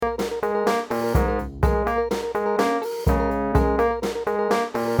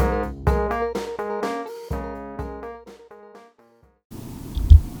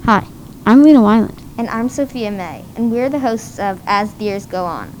I'm Lina Wyland. And I'm Sophia May, and we're the hosts of As the Years Go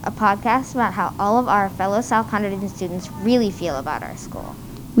On, a podcast about how all of our fellow South Hunterdon students really feel about our school.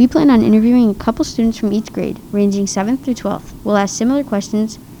 We plan on interviewing a couple students from each grade, ranging 7th through 12th. We'll ask similar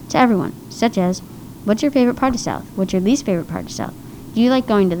questions to everyone, such as, what's your favorite part of South? What's your least favorite part of South? Do you like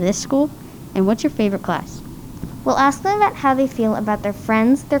going to this school? And what's your favorite class? We'll ask them about how they feel about their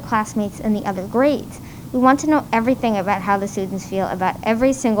friends, their classmates, and the other grades. We want to know everything about how the students feel about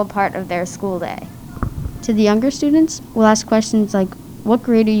every single part of their school day. To the younger students, we'll ask questions like, what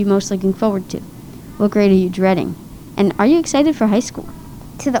grade are you most looking forward to? What grade are you dreading? And are you excited for high school?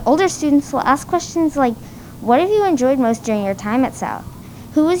 To the older students, we'll ask questions like, what have you enjoyed most during your time at South?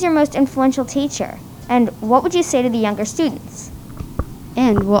 Who was your most influential teacher? And what would you say to the younger students?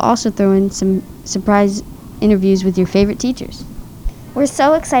 And we'll also throw in some surprise interviews with your favorite teachers. We're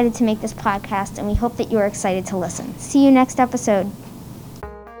so excited to make this podcast, and we hope that you are excited to listen. See you next episode.